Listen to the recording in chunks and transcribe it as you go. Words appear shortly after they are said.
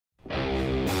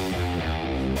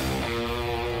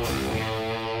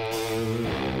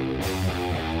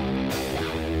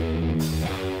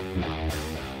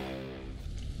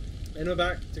her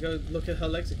back to go look at her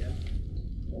legs again.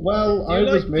 Well, I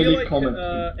was merely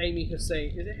commenting. Amy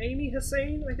Hussein. Is it Amy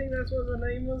Hussein? I think that's what her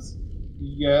name was.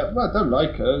 Yeah, well, I don't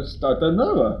like her. I don't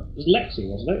know her. It was Lexi,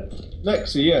 wasn't it?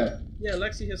 Lexi, yeah. Yeah,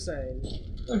 Lexi Hussein.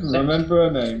 I can remember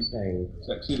her name. Hussein.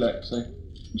 Sexy Lexi.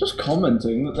 I'm just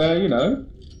commenting that they're, you know.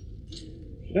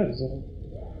 She does.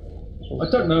 I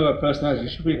don't know her personality.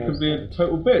 She could be a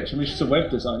total bitch. I mean, she's a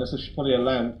web designer, so she's probably a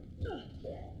lout.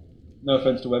 No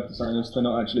offense to web designers, they're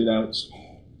not actually louts.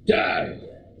 Die!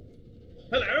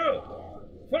 Hello!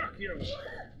 Fuck you!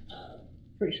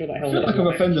 Pretty sure that I helmet. feel like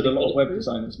I've offended a lot of web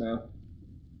designers now.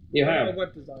 You I'm not have. a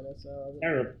web designer, so...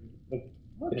 Terrible.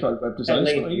 I've tried web design,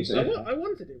 it's not easy. I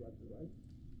want to do web design.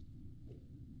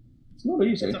 It's not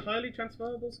easy. It's a highly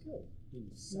transferable skill. In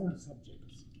some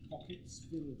subjects, pockets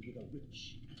filled with a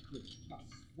rich, acrid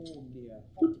pus form near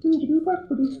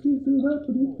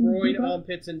Groin,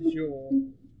 armpits, and jaw.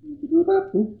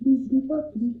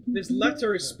 This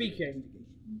letter is speaking.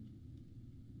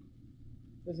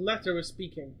 This letter is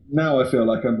speaking. Now I feel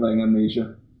like I'm playing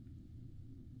Amnesia.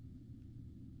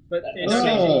 But in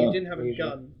Amnesia, you didn't have a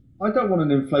gun. I don't want an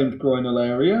inflamed groinal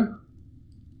area.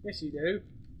 Yes, you do.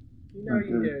 You know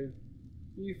you do.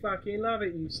 You fucking love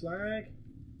it, you slag.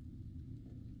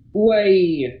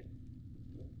 Way!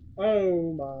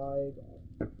 Oh my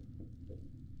god.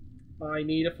 I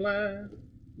need a flare.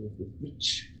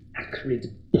 Rich,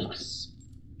 acrid pus.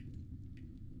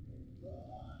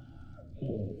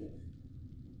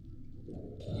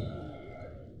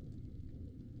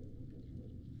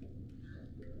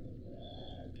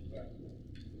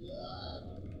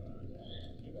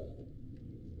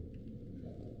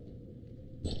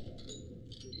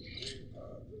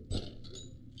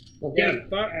 Yeah,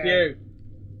 fuck you.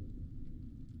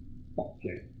 Fuck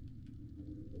you.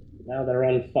 Now they're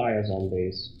on fire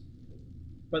zombies.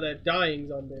 But they're dying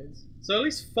zombies. So at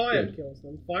least fire kills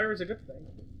them. Fire is a good thing.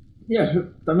 Yeah,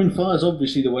 I mean, fire's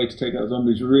obviously the way to take out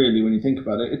zombies, really, when you think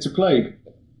about it. It's a plague.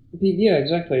 Yeah,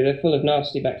 exactly. They're full of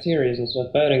nasty bacteria and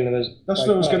stuff. Burning them as... That's what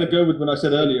I was going to go with when I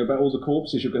said earlier about all the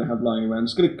corpses you're going to have lying around.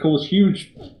 It's going to cause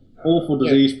huge, awful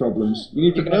disease problems. You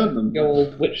need to burn them. Your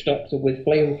old witch doctor with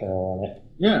flamethrower on it.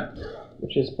 Yeah.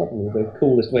 Which is probably the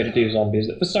coolest way to do zombies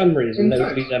that for some reason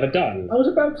nobody's ever done. I was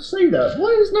about to say that.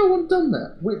 Why has no one done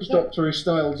that? Witch Doctor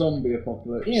style zombie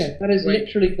apocalypse. Yeah, that is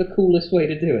literally the coolest way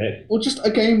to do it. Or just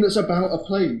a game that's about a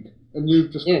plague, and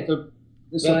you've just got to...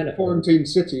 It's like a quarantine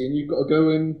city, and you've got to go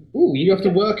in... Ooh, you have to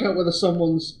work out whether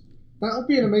someone's... That'll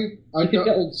be an amazing... You could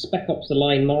get all Spec Ops The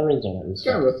Line morals on it and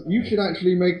stuff. Gareth, you should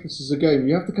actually make this as a game.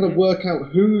 You have to kind of work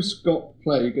out who's got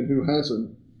plague and who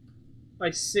hasn't. I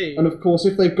see. And of course,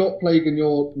 if they've got plague and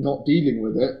you're not dealing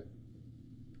with it,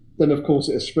 then of course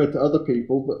it has spread to other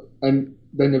people, and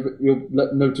then you'll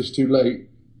notice too late.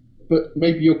 But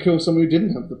maybe you'll kill someone who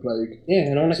didn't have the plague. Yeah,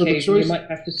 and on occasion you might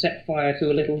have to set fire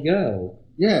to a little girl.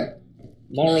 Yeah.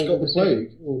 Morals got the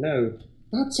plague. Oh no.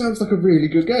 That sounds like a really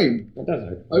good game. It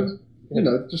does. You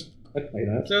know, just... I'd play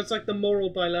that. So it's like the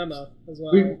moral dilemma as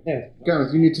well.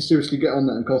 Gareth, you need to seriously get on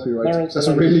that and copyright it. That's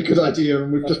a really good idea,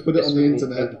 and we've just put it on the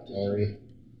internet.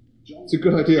 It's a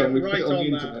good idea, and we've put it on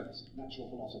the internet.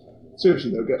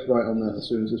 Seriously though, get right on that as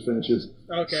soon as this finishes.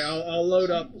 Okay, I'll load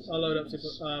up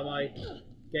my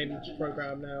game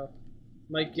program now.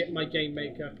 My game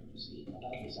maker.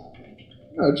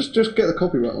 No, just get the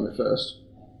copyright on it first.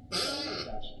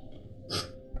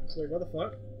 Wait, what the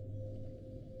fuck?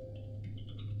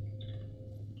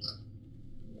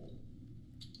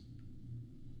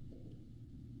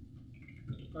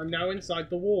 I'm now inside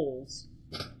the walls.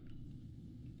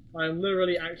 I am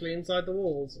literally actually inside the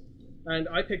walls. And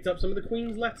I picked up some of the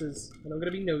Queen's letters, and I'm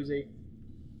going to be nosy.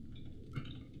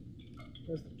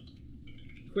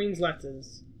 Queen's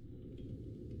letters.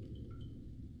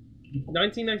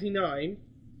 1999.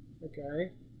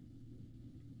 Okay.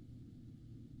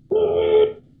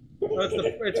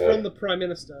 It's from the Prime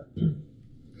Minister.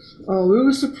 Oh, who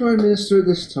was the Prime Minister at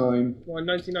this time? Well, in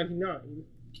 1999.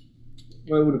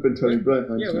 Well, it would have been Tony Blair.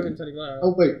 Yeah, it would have been Tony Blair.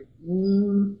 Oh, wait.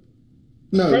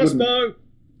 No, crossbow!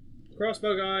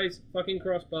 Crossbow, guys. Fucking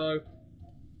crossbow.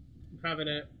 I'm having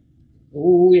it.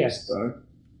 Oh, yes.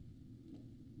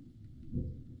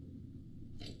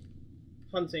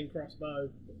 Hunting crossbow.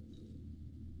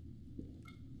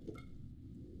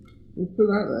 Who put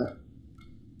that there?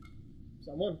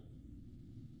 Someone.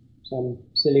 Some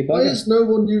silly bugger. Why is no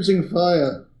one using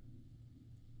fire?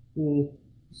 That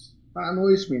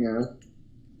annoys me now.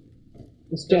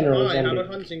 It's general I zombie. have a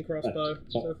hunting crossbow.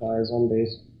 So fire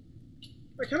zombies.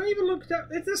 I can't even look down.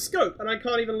 It's a scope, and I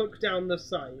can't even look down the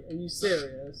sight. Are you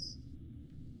serious?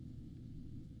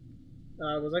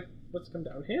 Let's come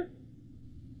down here.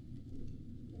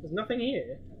 There's nothing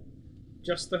here.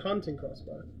 Just the hunting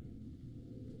crossbow.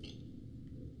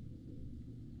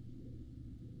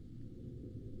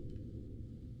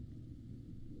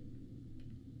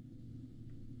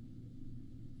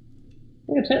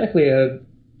 Yeah, technically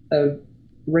a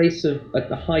race of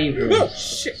a hybrid Oh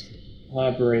shit!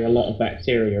 harbouring a lot of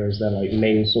bacteria as their like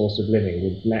main source of living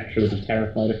would naturally be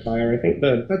terrified of fire. I think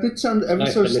That did sound ever Like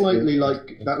so the little- slightly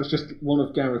like that was just one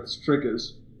of Gareth's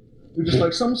triggers. It was just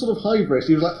like some sort of hive race.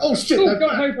 He was like, "Oh shit!" oh they're god,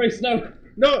 back." high race, no!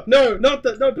 No, no, not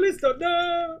that. No, please don't.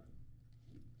 No.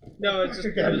 No, it's just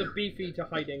Again. there was a beefeater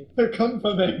hiding. They come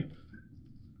for me.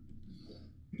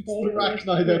 It's the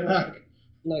Arachnid, they're back.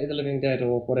 Night of the Living Dead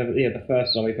or whatever. Yeah, the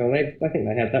first zombie film. I think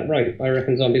they had that right. I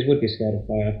reckon zombies would be scared of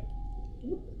fire.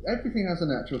 Everything has a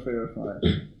natural fear of fire.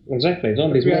 Exactly,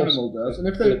 zombies Every more animal does, and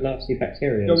if full they're of nasty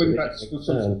bacteria. going back to some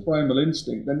sort of primal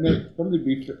instinct, then they'd probably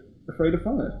be afraid of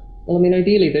fire. Well, I mean,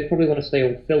 ideally, they'd probably want to stay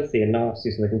all filthy and nasty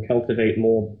so they can cultivate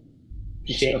more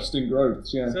shit. Disgusting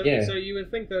growths, yeah. So, Yeah. so you would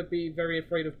think they'd be very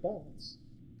afraid of baths.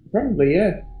 Probably,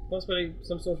 yeah. Possibly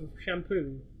some sort of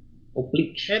shampoo. Or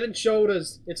bleach. Head and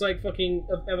shoulders. It's like fucking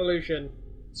evolution.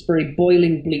 Spray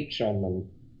boiling bleach on them.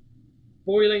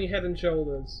 Boiling head and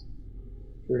shoulders.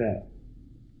 Screw that.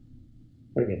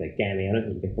 Probably get that gammy. I don't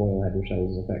think they boil head and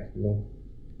shoulders effectively.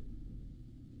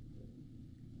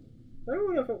 I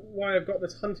don't know why I've got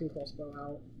this hunting crossbow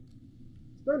out.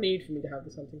 There's no need for me to have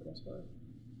this hunting crossbow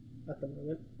at the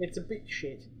moment. It's a bit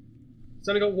shit. It's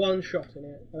only got one shot in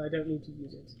it, and I don't need to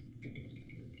use it.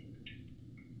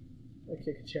 I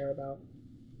kick a chair about.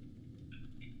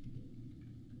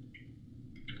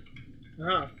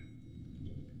 Aha!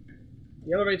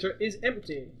 The elevator is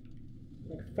empty.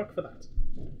 Like, fuck for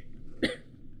that.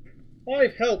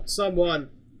 I've helped someone!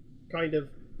 Kind of.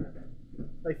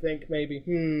 I think, maybe.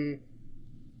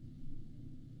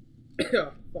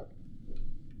 Oh, fuck.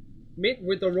 Meet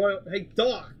with the royal... Hey,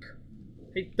 Doc!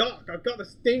 Hey, Doc, I've got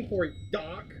this thing for you,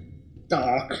 Doc!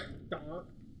 Dark. Doc.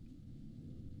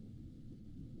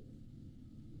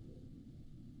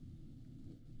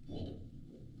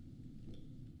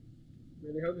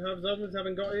 Really hope the zombies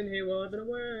haven't got in here while I've been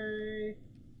away.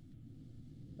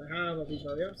 If they have, I'll be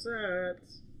very upset.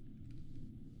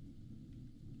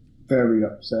 Very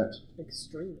upset.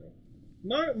 Extremely.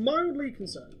 Mildly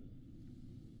concerned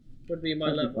would be my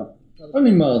level.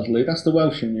 Only mildly, that's the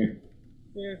Welsh in you.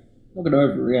 Yeah, I'm not going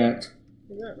to overreact.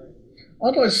 exactly.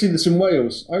 I'd like to see this in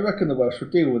Wales. I reckon the Welsh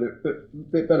would deal with it a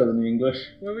bit better than the English.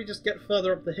 Where we just get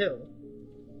further up the hill.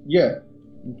 Yeah.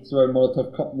 Throw roll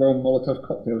Molotov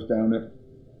cocktails down it.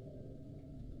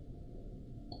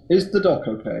 Is the doc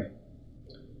okay?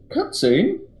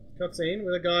 Cutscene? Cutscene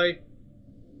with a guy.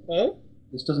 Oh?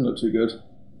 This doesn't look too good.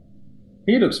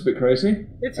 He looks a bit crazy.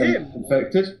 It's and him!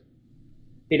 Infected.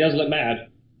 He does look mad.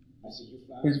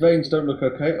 His veins don't look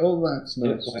okay. Oh, that's He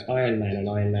looks nuts. like Iron Man and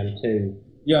Iron Man 2.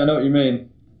 Yeah, I know what you mean.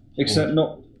 Except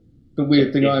not the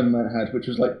weird thing Yeah. Iron Man had, which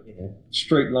was like Yeah.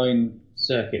 straight line.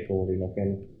 Circuit boardy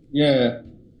looking. Yeah.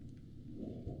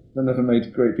 That never made a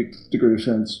great big degree of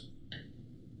sense.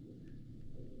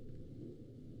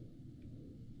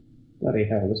 Bloody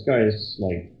hell, this guy is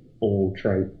like all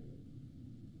trope.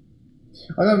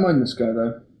 I don't mind this guy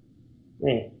though.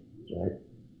 Yeah, that's right.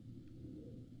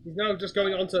 He's now just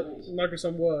going on to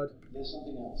Microsoft Word. There's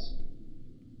something else.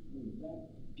 That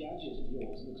gadget of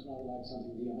yours looks rather like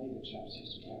something the Omega chaps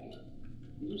used to carry.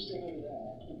 Will you stay over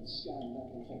there and scan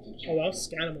that infected chap? Oh, I'll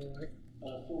scan him alright.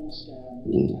 A full scan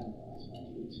camera, I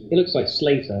find you to He looks like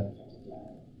Slater infected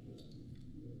land.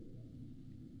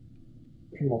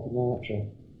 from off of Archer.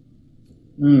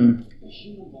 Hmm. The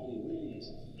human body really is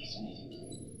a fascinating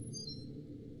thing.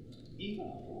 Even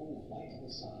after all vital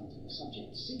signs of the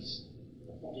subject cease,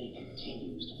 the body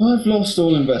continues to I've lost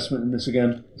all investment in this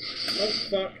again. Oh,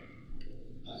 fuck.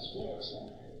 I swear, sir.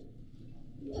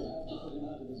 You'll have to put him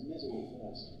out of his misery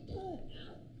first.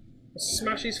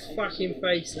 Smash his fucking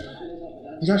face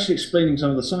in. He's actually explaining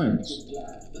some of the science.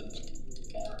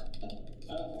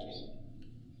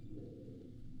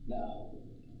 Now,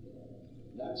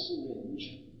 that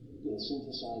syringe will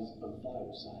synthesize a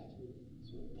viruside,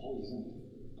 so poison,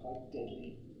 quite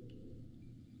deadly.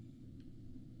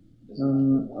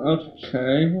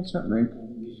 Okay, what's happening?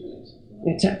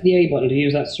 Yeah, tap the A button to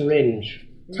use that syringe.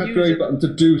 Tap Use your A it- button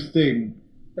to do thing.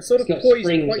 A sort It's of got poison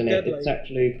springs quite in it. deadly. It's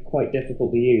actually quite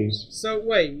difficult to use. So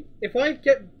wait, if I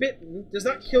get bitten, does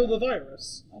that kill the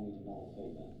virus? I need another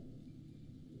favor.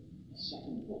 A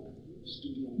second book,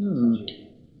 Studio Hmm. Contagion.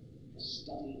 A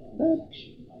study on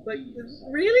infection. Like,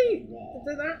 really?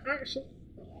 Did that actually?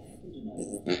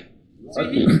 So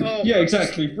he, oh, Yeah,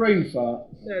 exactly. Brain fart.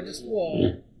 Yeah, just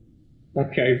what?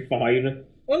 Okay, fine.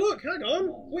 Oh look, hang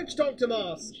on! Witch Doctor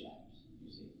mask!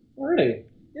 Really?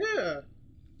 Yeah.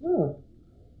 Oh.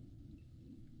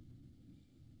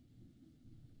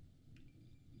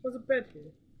 There's a bed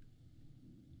here.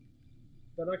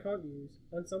 That I can't use.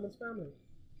 And someone's family.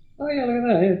 Oh yeah, look at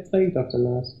that. Yeah, plague doctor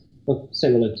nurse. Well,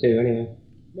 similar to, anyway.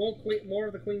 More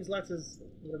of the Queen's letters.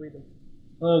 I'm gonna read them.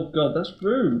 Oh god, that's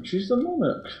rude. She's the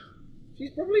monarch.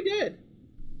 She's probably dead.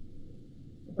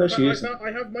 There she is.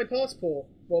 I have my passport.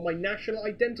 Well, my national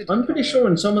identity I'm pretty card. sure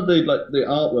in some of the the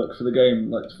artwork for the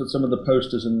game, like for some of the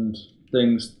posters and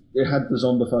things, it had the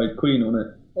zombified queen on it.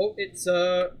 Oh, it's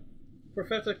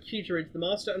Professor Keteridge, the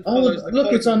master and Oh, fellows.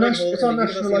 look, it's our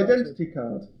national identity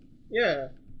card. Yeah.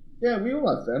 Yeah, we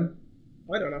all have them.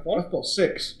 I don't have one. I've got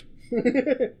 6.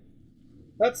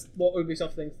 That's what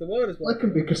Ubisoft thinks the world is I worth.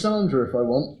 can be Cassandra if I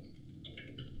want.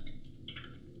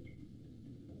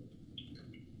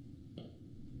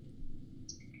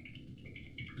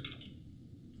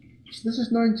 So this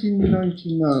is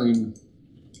 1999.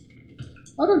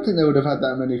 I don't think they would have had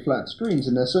that many flat screens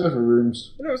in their server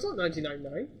rooms. No, it's not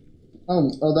 1999. Oh,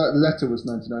 that letter was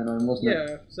 1999, wasn't it?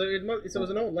 Yeah, so it was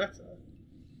an old letter.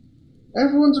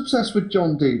 Everyone's obsessed with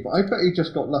John Dee, but I bet he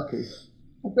just got lucky.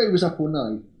 I bet he was up all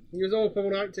night. He was up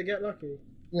all night to get lucky.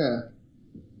 Yeah.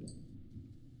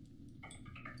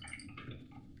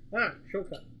 Ah,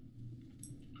 shortcut.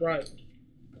 Right.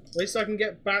 At least I can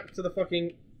get back to the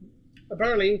fucking...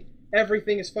 Apparently,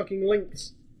 everything is fucking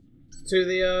linked to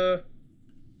the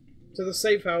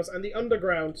safe house and the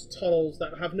underground tunnels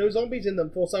that have no zombies in them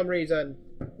for some reason.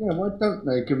 Yeah, why don't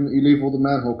they, given that you leave all the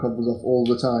manhole covers off all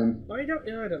the time? I don't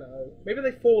know. Maybe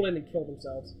they fall in and kill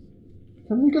themselves.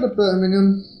 Can we go to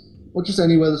Birmingham? Or just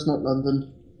anywhere that's not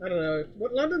London? I don't know.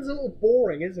 London's a little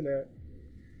boring, isn't it?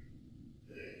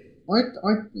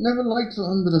 I never liked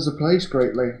London as a place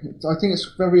greatly. I think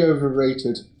it's very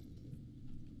overrated.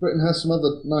 Britain has some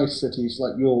other nice cities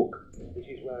like York. This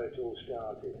is where it all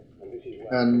started, and this is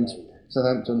where And it ends.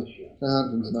 Southampton.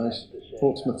 Southampton's nice.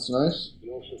 Portsmouth's nice.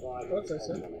 Your survival I'd say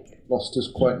so. depends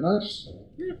Gloucester's quite nice.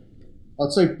 Yeah.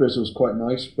 I'd say Bristol's quite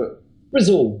nice, but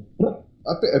Brizzle!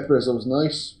 a bit of Bristol's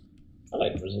nice. I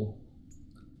like Brizzle.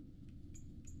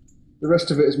 The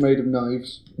rest of it is made of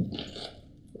knives.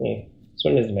 Yeah.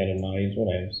 Swindon's made of knives,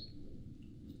 what else?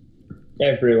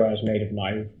 Everywhere's made of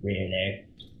knives, really.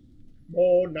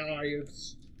 More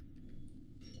knives.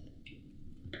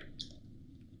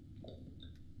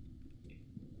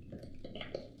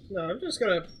 No, I'm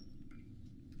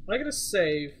gonna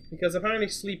save, because apparently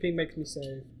sleeping makes me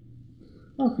save.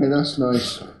 Okay, that's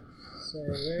nice. So,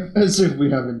 As if we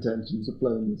have intentions of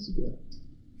playing this again.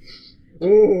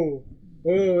 ooh,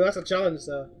 that's a challenge,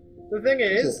 sir. The thing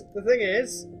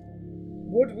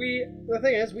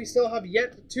is, we still have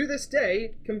yet, to this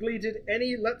day, completed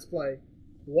any Let's Play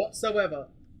whatsoever.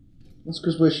 That's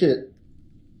because we're shit.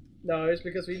 No, it's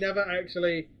because we never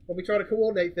actually, when we try to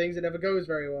coordinate things, it never goes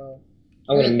very well.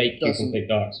 I'm gonna It make you doesn't. complete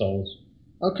Dark Souls.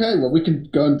 Okay, well we can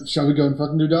go and shall we go and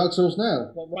fucking do Dark Souls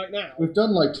now? Well, right now. We've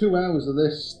done like 2 hours of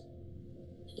this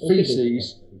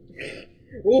feces.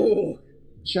 Ooh.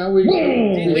 Shall we? Do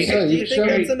you think Shall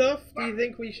that's we? enough? Do you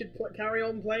think we should carry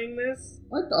on playing this?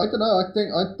 I don't know. I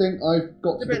think I've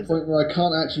got to Depends. the point where I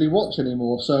can't actually watch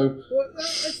anymore. So Well,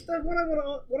 that's what I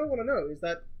want to know is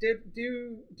that do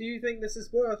you think this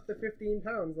is worth the £15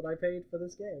 that I paid for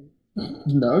this game?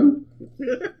 no,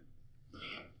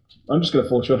 I'm just gonna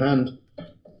force your hand.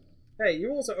 Hey,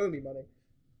 you also owe me money.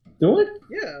 Do I?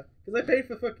 Yeah, because I paid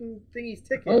for fucking Thingy's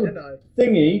ticket, Oh. didn't I?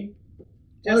 Thingy.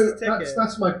 Just Oh, the ticket.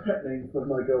 that's my pet name for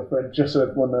my girlfriend. Just so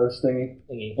everyone knows, Thingy.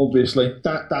 Thingy. Obviously,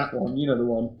 that one. You know the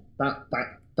one.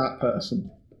 That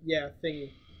person. Yeah, Thingy.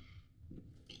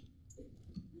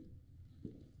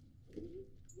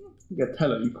 You gotta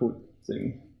tell her you called it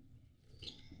Thingy.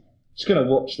 She's gonna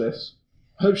watch this.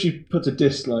 Hope she puts a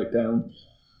dislike down.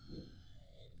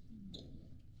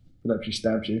 And hope she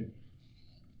stabs you.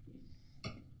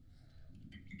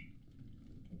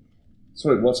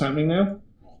 Sorry, what's happening now?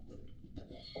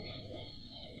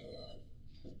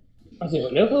 I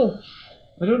don't know.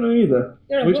 I don't know either.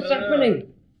 Yeah, Which- what's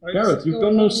happening? Gareth, you've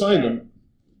gone no silent.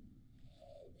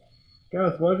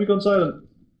 Gareth, why have you gone silent?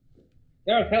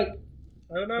 Gareth, help!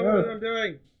 I don't know Yeah. what I'm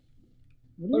doing.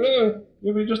 Hello!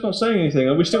 Yeah, we're just not saying anything.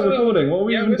 Are we still recording? What are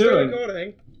we Yeah, even we're still doing?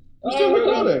 recording. We're still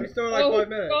recording. We're still in like 5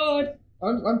 minutes. God!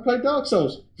 I'm playing Dark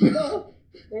Souls. Well,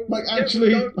 Like, get- actually,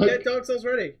 get like- Dark Souls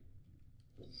ready.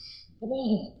 Come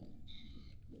on!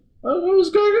 I don't know what's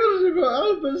going on. You've got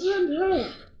help and send help.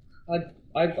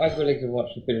 I'd willing to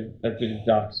watch a bit of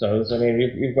Dark Souls. I mean,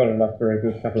 you've got enough for a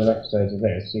good couple of episodes of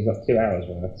this. You've got 2 hours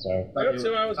worth, so. I got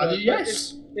 2 hours. And worth,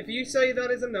 yes. but If you say that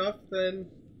is enough, then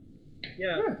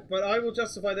yeah. Yeah. But I will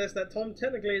justify this that Tom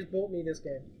technically has bought me this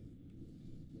game.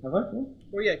 Have I?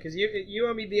 Well, yeah, because you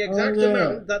owe me the exact yeah.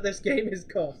 amount that this game has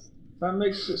cost. That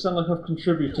makes it sound like I've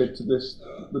contributed to this,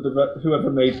 whoever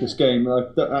made this game.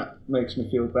 That makes me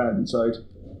feel bad inside.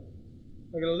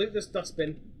 I'm gonna loot this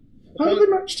dustbin. How did they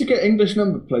manage to get English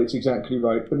number plates exactly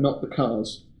right, but not the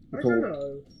cars? I don't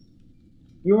know.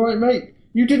 You alright, mate?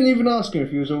 You didn't even ask him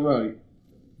if he was alright.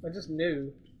 I just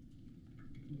knew.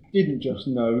 You didn't just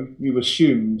know, you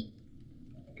assumed.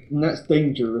 And that's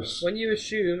dangerous. When you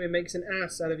assume, it makes an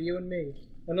ass out of you and me.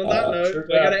 And on that note, we're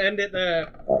gonna end it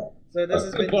there. So this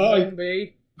has been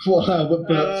Zombie. What, Albert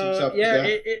burps himself yeah, to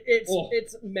death.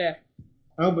 it's meh.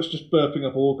 Albert's just burping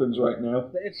up organs right now.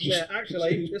 It's meh.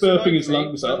 Actually, he's this burping his reminds me,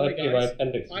 lungs up. by the way,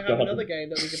 guys, I have gone. another game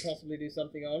that we could possibly do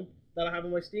something on that I have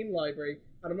on my Steam library,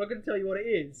 and I'm not going to tell you what it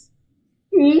is.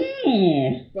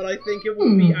 But I think it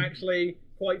would be actually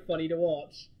quite funny to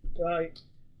watch. Right,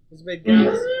 there's been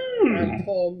Gaz and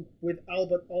Tom with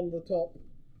Albert on the top.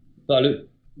 Salute.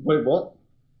 Wait, what?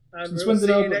 And Since we'll when did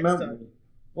see you Albert next mount time. me?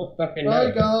 What fucking Bye,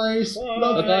 hell? guys. Bye.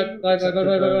 Love Bye you. bye bye bye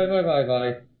bye bye bye bye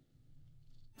bye.